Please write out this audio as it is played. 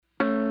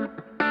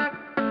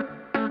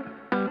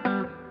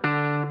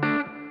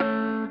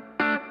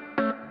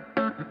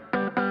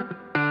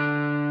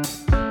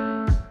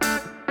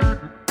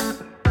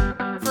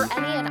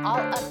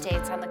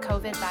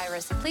COVID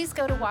virus, please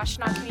go to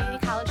Washtenaw Community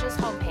College's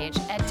homepage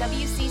at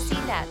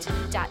wccnet.edu.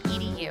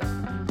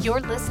 You're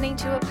listening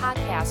to a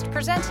podcast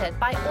presented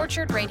by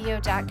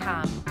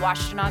OrchardRadio.com,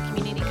 Washtenaw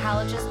Community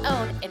College's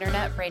own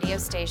internet radio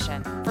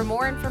station. For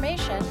more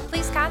information,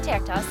 please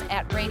contact us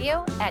at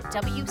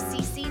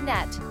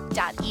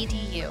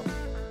radio@wccnet.edu.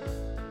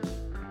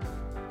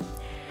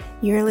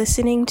 You're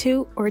listening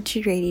to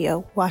Orchard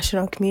Radio,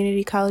 Washtenaw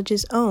Community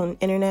College's own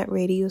internet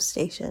radio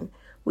station.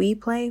 We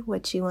play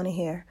what you want to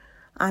hear.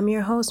 I'm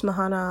your host,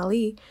 Mahana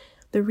Ali.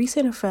 The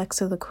recent effects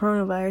of the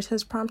coronavirus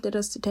has prompted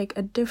us to take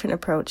a different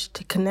approach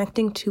to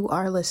connecting to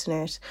our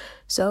listeners.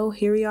 So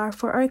here we are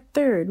for our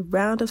third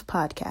round of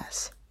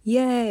podcasts.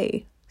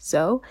 Yay!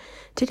 So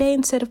today,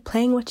 instead of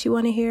playing what you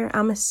want to hear,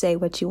 I'm going to say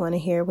what you want to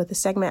hear with a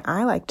segment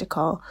I like to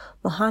call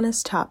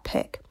Mahana's Top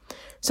Pick.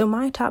 So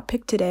my top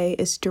pick today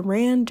is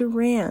Duran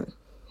Duran.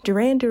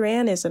 Duran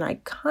Duran is an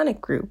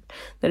iconic group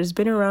that has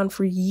been around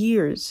for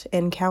years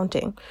and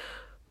counting.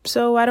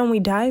 So why don't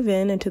we dive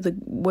into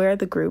where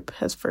the group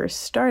has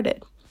first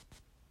started?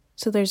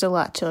 So there's a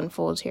lot to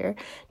unfold here.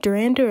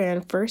 Duran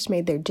Duran first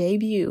made their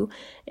debut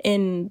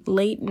in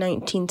late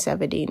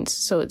 1970s.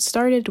 So it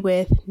started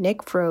with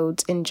Nick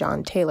Rhodes and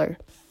John Taylor.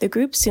 The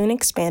group soon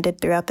expanded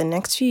throughout the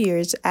next few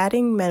years,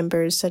 adding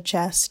members such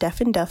as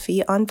Stephen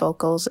Duffy on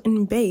vocals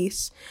and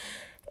bass,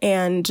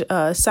 and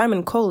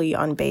Simon Coley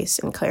on bass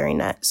and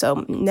clarinet.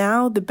 So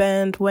now the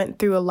band went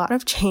through a lot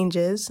of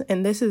changes,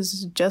 and this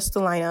is just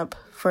the lineup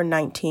for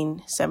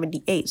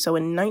 1978. So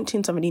in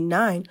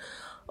 1979,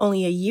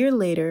 only a year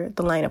later,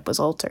 the lineup was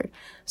altered.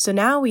 So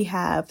now we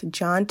have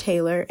John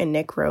Taylor and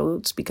Nick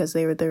Rhodes because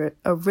they were the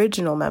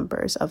original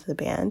members of the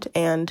band,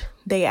 and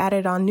they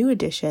added on new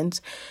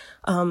additions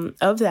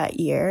of that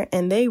year,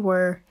 and they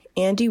were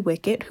Andy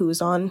Wickett, who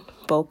was on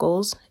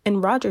vocals,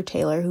 and Roger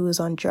Taylor, who was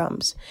on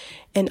drums,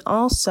 and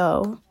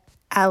also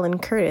Alan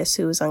Curtis,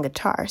 who was on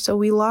guitar. So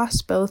we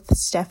lost both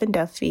Stephen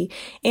Duffy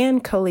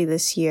and Coley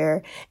this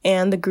year,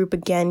 and the group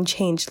again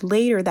changed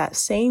later that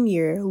same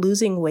year,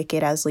 losing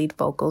Wickett as lead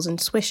vocals and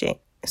switching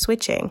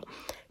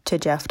to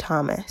Jeff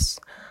Thomas.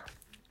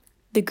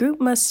 The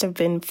group must have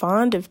been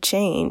fond of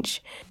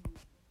change,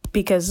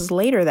 because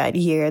later that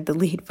year, the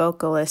lead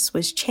vocalist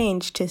was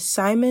changed to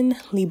Simon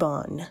Le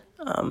Bon.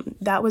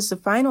 That was the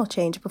final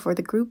change before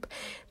the group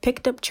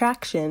picked up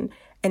traction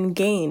and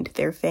gained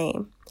their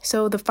fame.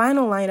 So the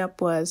final lineup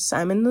was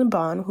Simon Le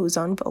Bon, who was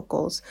on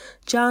vocals,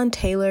 John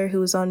Taylor, who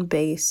was on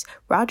bass,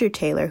 Roger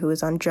Taylor, who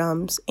was on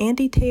drums,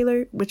 Andy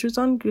Taylor, which was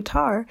on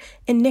guitar,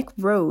 and Nick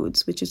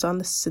Rhodes, which is on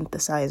the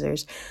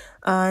synthesizers.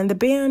 And the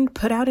band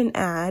put out an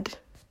ad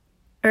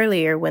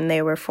earlier when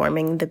they were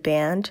forming the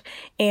band,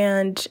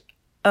 and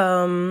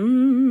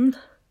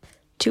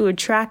to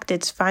attract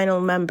its final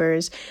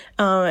members.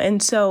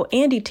 And so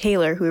Andy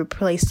Taylor, who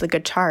replaced the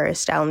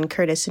guitarist Alan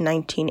Curtis in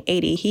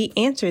 1980, he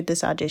answered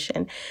this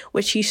audition,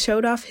 which he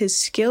showed off his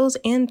skills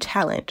and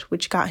talent,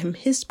 which got him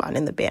his spot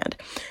in the band.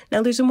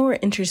 Now, there's a more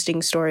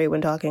interesting story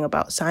when talking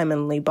about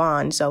Simon Le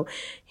Bon. So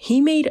he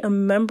made a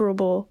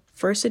memorable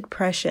first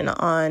impression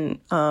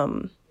on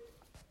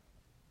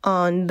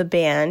the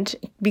band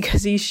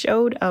because he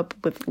showed up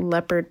with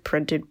leopard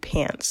printed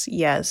pants.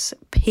 Yes,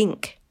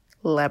 pink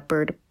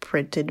leopard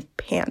printed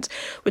pants,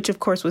 which of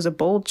course was a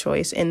bold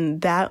choice,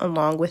 and that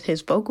along with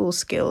his vocal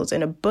skills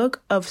and a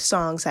book of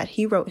songs that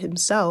he wrote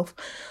himself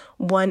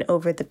won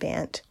over the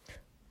band.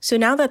 So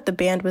now that the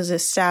band was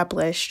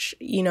established,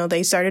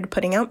 they started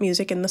putting out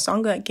music, and the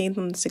song that gave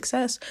them the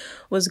success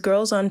was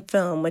Girls on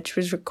Film, which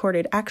was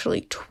recorded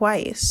actually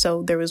twice.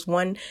 So there was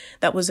one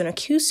that was an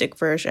acoustic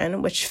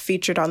version, which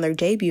featured on their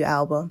debut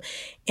album,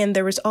 and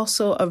there was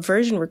also a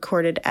version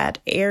recorded at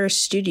Air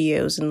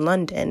Studios in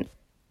London.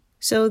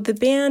 So the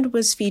band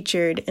was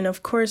featured in,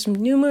 of course,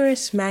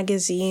 numerous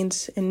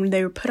magazines, and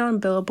they were put on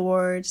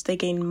billboards. They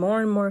gained more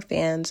and more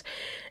fans,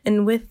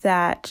 and with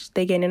that,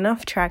 they gained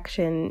enough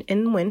traction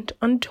and went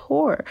on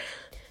tour.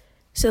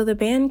 So the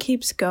band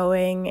keeps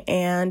going,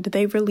 and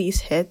they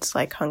release hits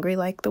like Hungry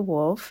Like the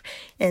Wolf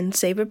and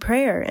Save a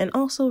Prayer, and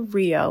also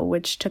Rio,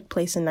 which took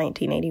place in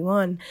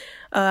 1981.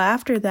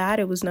 After that,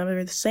 it was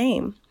never the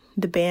same.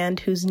 The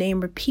band, whose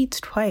name repeats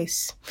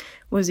twice,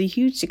 was a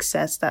huge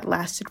success that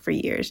lasted for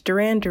years.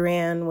 Duran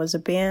Duran was a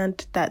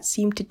band that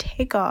seemed to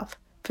take off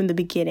from the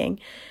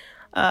beginning.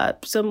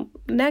 So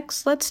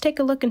next, let's take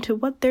a look into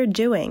what they're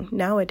doing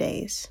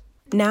nowadays.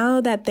 Now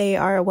that they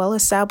are a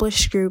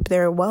well-established group,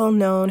 they're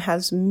well-known,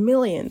 has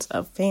millions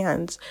of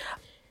fans.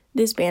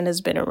 This band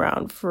has been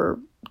around for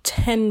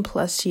 10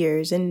 plus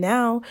years, and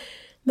now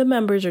the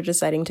members are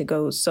deciding to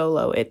go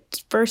solo.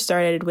 It first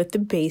started with the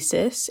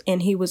bassist,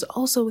 and he was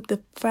also the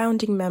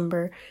founding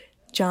member,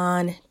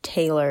 John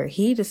Taylor.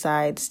 He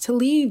decides to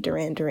leave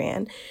Duran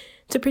Duran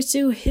to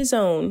pursue his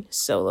own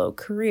solo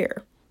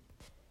career.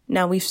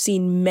 Now, we've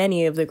seen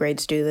many of the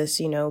greats do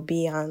this,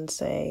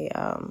 Beyonce,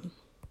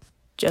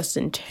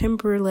 Justin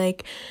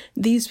Timberlake.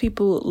 These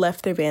people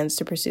left their bands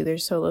to pursue their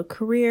solo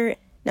career.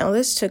 Now,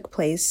 this took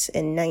place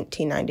in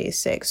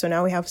 1996. So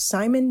now we have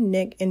Simon,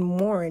 Nick, and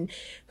Warren,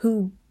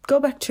 who go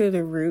back to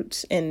their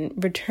roots and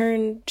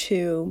return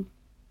to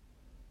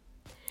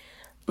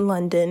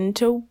London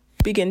to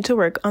begin to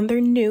work on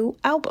their new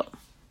album.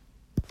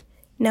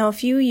 Now, a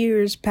few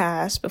years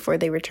passed before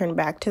they returned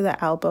back to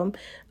the album,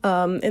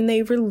 and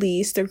they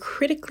released their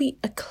critically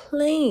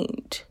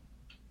acclaimed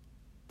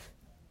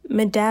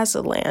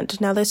Medazzaland.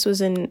 Now, this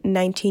was in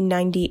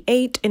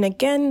 1998, and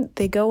again,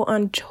 they go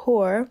on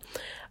tour,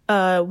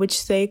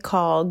 which they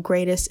call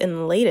Greatest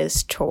and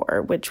Latest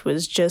Tour, which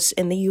was just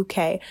in the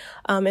UK.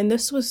 And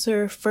this was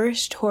their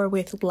first tour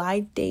with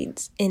live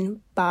dates in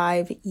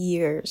 5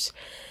 years.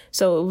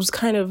 So it was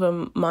kind of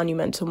a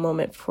monumental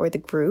moment for the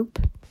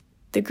group.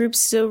 The group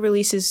still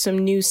releases some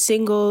new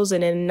singles,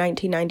 and in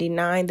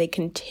 1999, they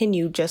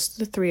continue just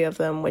the three of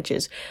them, which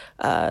is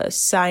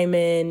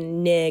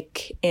Simon,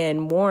 Nick,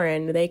 and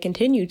Warren. They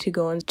continue to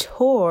go on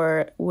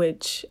tour,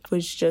 which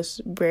was just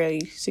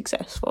very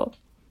successful.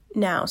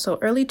 Now, so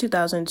early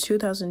 2000s,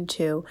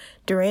 2002,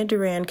 Duran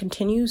Duran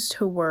continues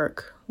to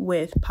work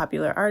with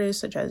popular artists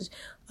such as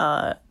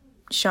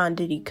Sean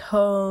Diddy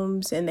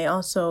Combs, and they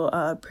also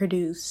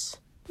produce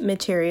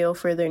material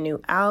for their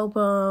new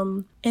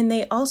album, and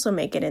they also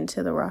make it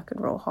into the Rock and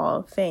Roll Hall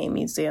of Fame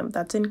Museum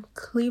that's in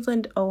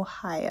Cleveland,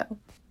 Ohio.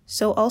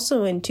 So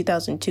also in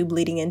 2002,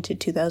 bleeding into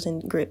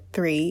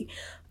 2003,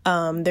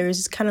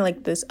 there's kind of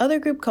like this other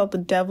group called The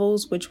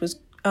Devils, which was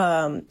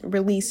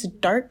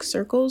released Dark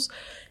Circles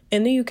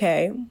in the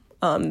UK.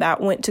 That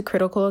went to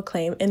critical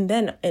acclaim. And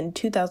then in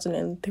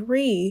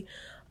 2003,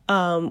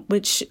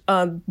 which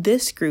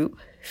this group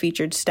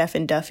featured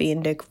Stephen Duffy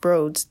and Nick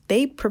Rhodes,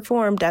 they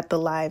performed at the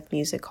Live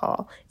Music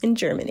Hall in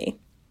Germany.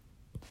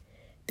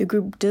 The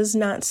group does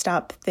not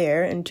stop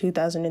there. In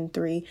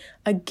 2003,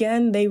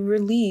 again, they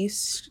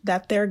released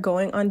that they're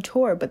going on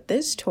tour, but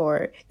this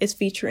tour is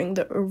featuring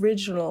the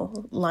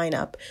original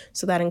lineup.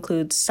 So that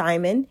includes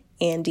Simon,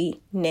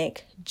 Andy,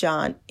 Nick,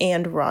 John,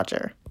 and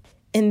Roger.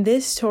 And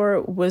this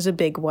tour was a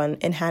big one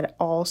and had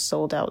all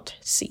sold out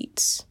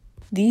seats.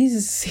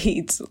 These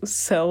seats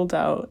sold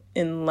out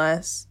in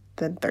less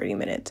than 30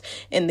 minutes.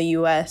 In the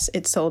US,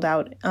 it sold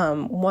out.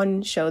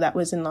 One show that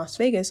was in Las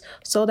Vegas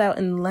sold out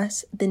in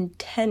less than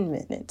 10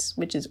 minutes,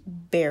 which is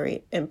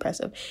very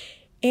impressive.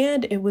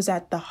 And it was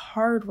at the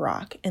Hard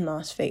Rock in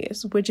Las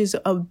Vegas, which is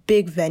a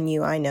big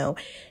venue, I know.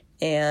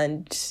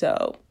 And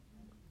so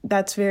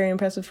that's very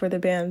impressive for the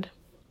band.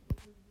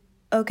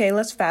 Okay,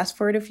 let's fast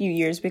forward a few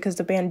years because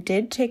the band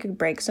did take a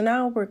break. So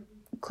now we're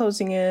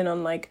closing in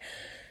on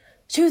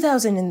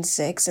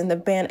 2006, and the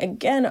band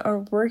again are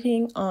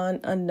working on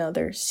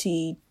another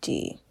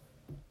CD.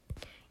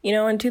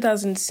 In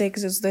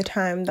 2006 is the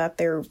time that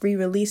they're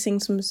re-releasing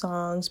some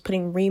songs,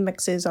 putting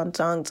remixes on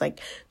songs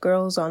like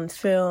Girls on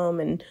Film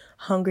and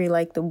Hungry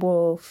Like the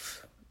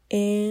Wolf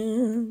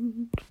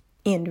and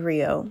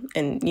Rio,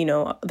 and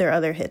their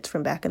other hits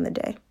from back in the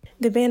day.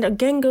 The band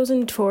again goes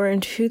on tour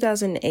in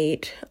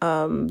 2008.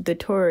 The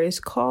tour is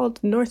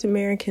called North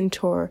American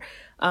Tour,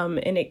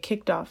 and it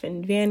kicked off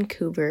in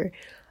Vancouver.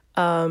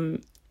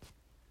 And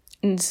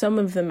some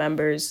of the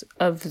members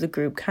of the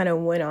group kind of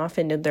went off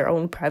into their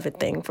own private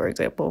thing. For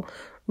example,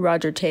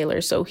 Roger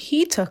Taylor. So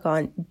he took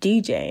on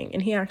DJing,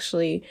 and he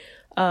actually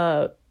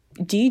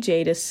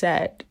DJ'd a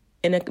set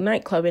in a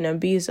nightclub in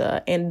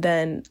Ibiza. And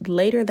then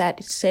later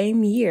that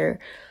same year,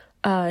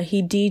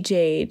 he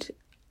DJ'd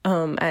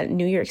at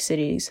New York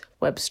City's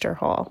Webster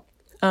Hall.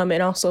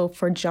 And also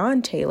for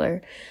John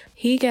Taylor,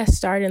 he guest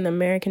starred in the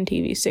American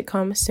TV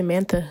sitcom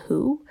Samantha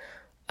Who.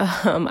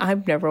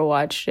 I've never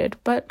watched it,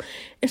 but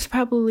it's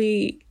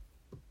probably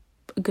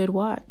a good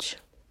watch.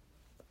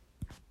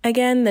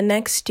 Again, the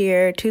next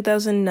year,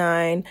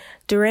 2009,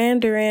 Duran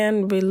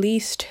Duran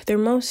released their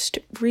most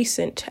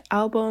recent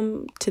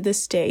album to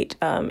this date.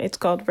 It's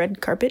called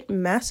Red Carpet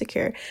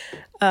Massacre,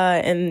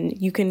 and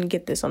you can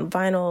get this on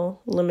vinyl,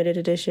 limited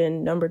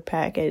edition, numbered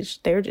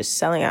package. They're just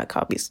selling out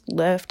copies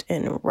left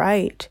and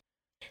right.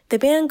 The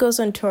band goes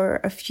on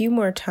tour a few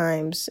more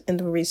times in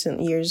the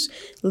recent years,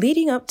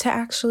 leading up to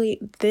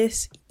actually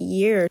this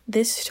year.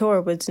 This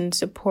tour was in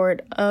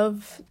support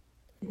of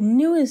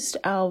newest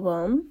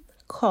album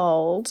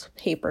called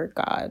Paper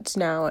Gods.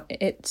 Now,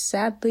 it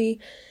sadly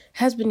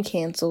has been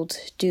canceled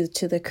due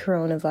to the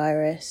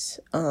coronavirus,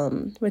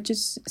 which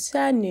is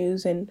sad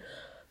news and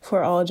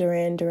for all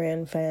Duran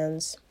Duran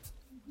fans.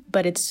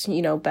 But it's,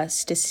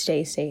 best to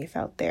stay safe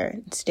out there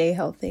and stay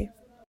healthy.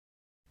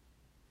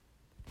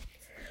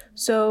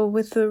 So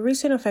with the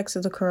recent effects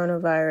of the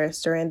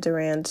coronavirus, Duran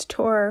Duran's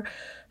tour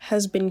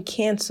has been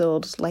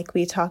canceled, like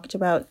we talked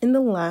about in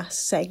the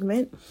last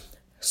segment.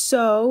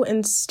 So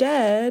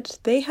instead,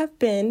 they have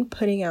been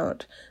putting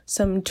out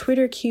some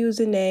Twitter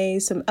Q&A,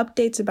 some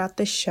updates about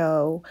the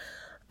show.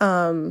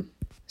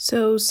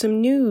 So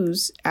some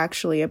news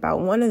actually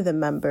about one of the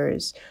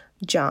members,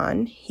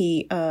 John.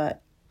 He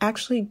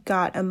actually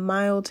got a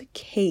mild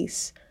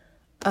case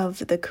of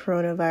the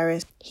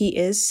coronavirus. He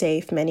is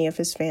safe. Many of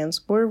his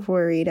fans were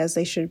worried, as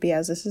they should be,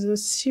 as this is a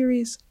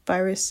serious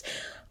virus.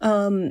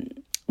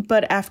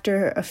 But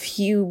after a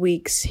few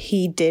weeks,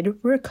 he did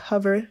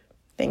recover,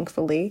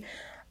 thankfully.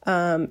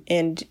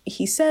 And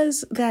he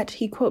says that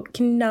he, quote,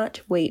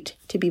 cannot wait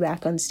to be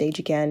back on stage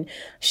again,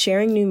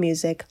 sharing new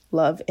music,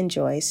 love and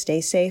joy,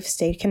 stay safe,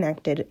 stay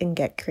connected, and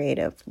get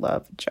creative.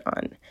 Love,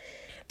 John.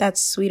 That's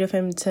sweet of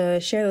him to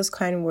share those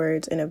kind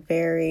words in a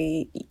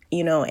very,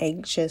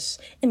 anxious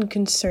and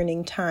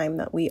concerning time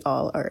that we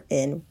all are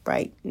in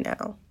right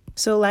now.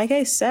 So like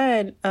I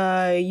said,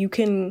 you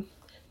can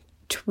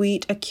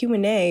tweet a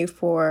Q&A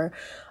for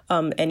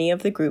any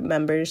of the group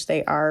members.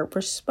 They are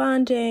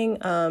responding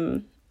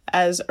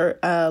as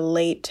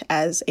late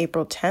as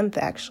April 10th,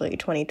 actually,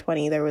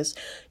 2020. There was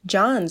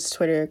John's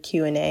Twitter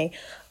Q&A.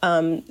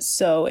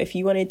 So if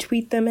you want to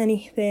tweet them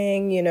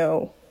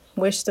anything,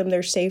 wish them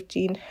their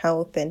safety and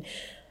health and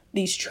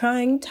these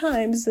trying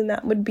times, then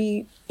that would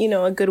be,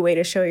 a good way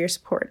to show your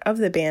support of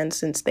the band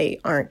since they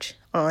aren't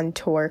on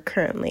tour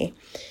currently.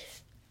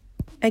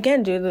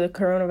 Again, due to the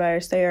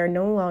coronavirus, they are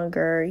no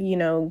longer,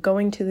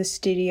 going to the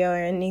studio or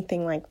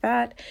anything like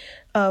that.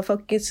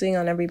 Focusing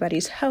on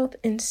everybody's health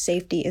and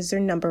safety is their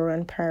number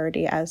one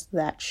priority, as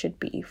that should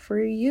be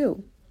for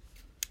you.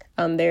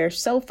 They're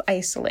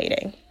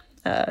self-isolating.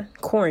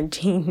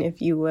 Quarantine,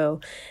 if you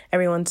will.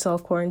 Everyone's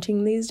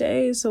self-quarantining these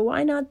days, so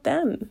why not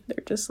them?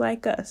 They're just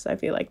like us. I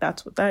feel like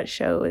that's what that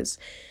show is.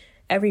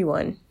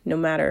 Everyone, no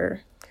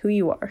matter who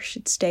you are,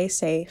 should stay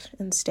safe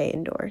and stay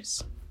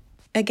indoors.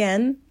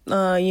 Again,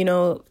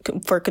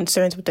 for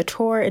concerns with the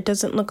tour, it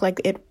doesn't look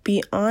like it'd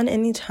be on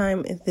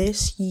anytime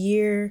this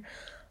year.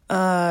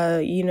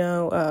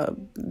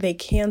 They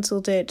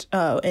canceled it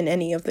in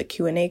any of the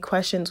Q&A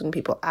questions when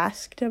people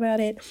asked about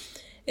it.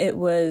 It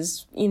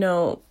was,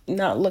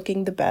 not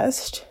looking the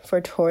best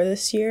for tour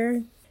this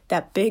year.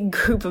 That big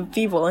group of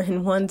people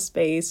in one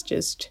space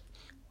just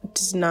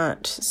does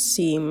not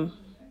seem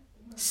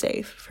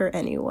safe for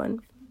anyone.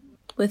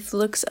 With the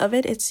looks of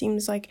it, it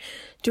seems like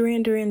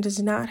Duran Duran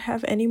does not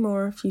have any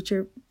more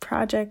future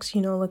projects,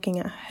 looking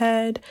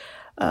ahead.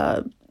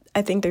 I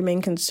think their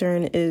main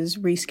concern is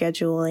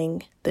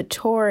rescheduling the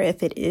tour.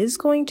 If it is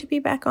going to be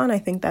back on, I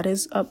think that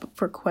is up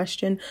for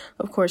question.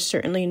 Of course,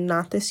 certainly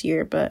not this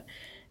year, but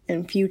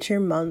in future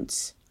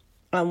months,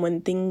 when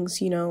things,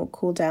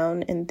 cool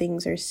down and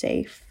things are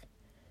safe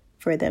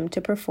for them to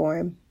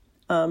perform.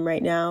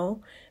 Right now,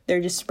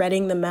 they're just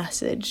spreading the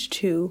message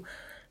to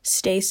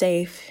stay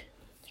safe,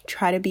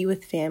 try to be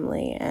with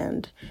family,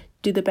 and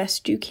do the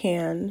best you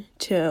can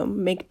to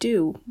make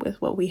do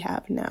with what we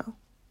have now.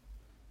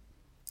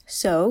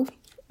 So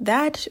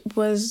that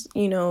was,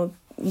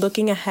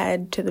 looking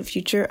ahead to the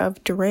future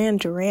of Duran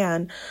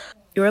Duran.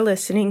 You're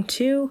listening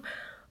to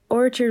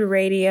Orchard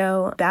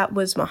Radio. That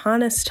was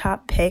Mahana's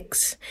Top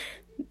Picks.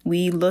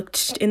 We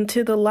looked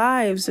into the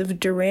lives of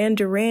Duran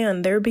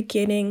Duran, their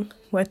beginning,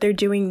 what they're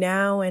doing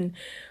now, and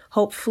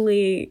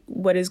hopefully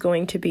what is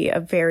going to be a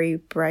very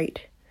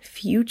bright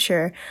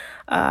future.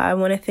 I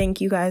want to thank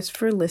you guys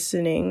for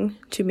listening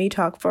to me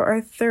talk for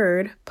our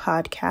third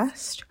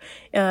podcast.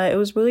 It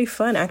was really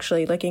fun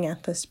actually looking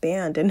at this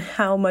band and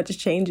how much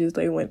changes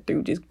they went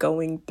through just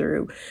going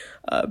through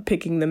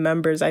picking the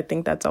members. I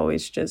think that's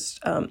always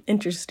just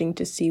interesting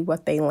to see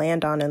what they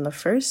land on in the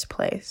first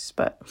place.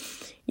 But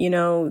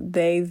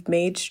they've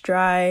made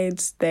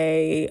strides.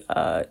 They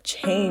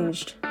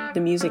changed the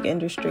music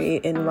industry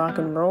in rock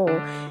and roll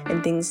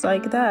and things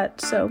like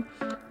that. So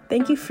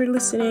thank you for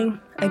listening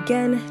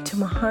again to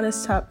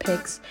Mahana's Top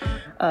Picks.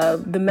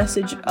 The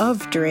message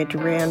of Duran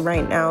Duran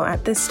right now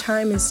at this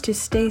time is to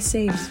stay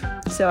safe.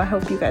 So I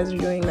hope you guys are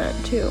doing that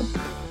too.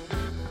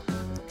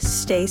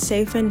 Stay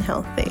safe and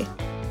healthy.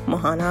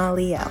 Mahana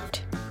Ali out.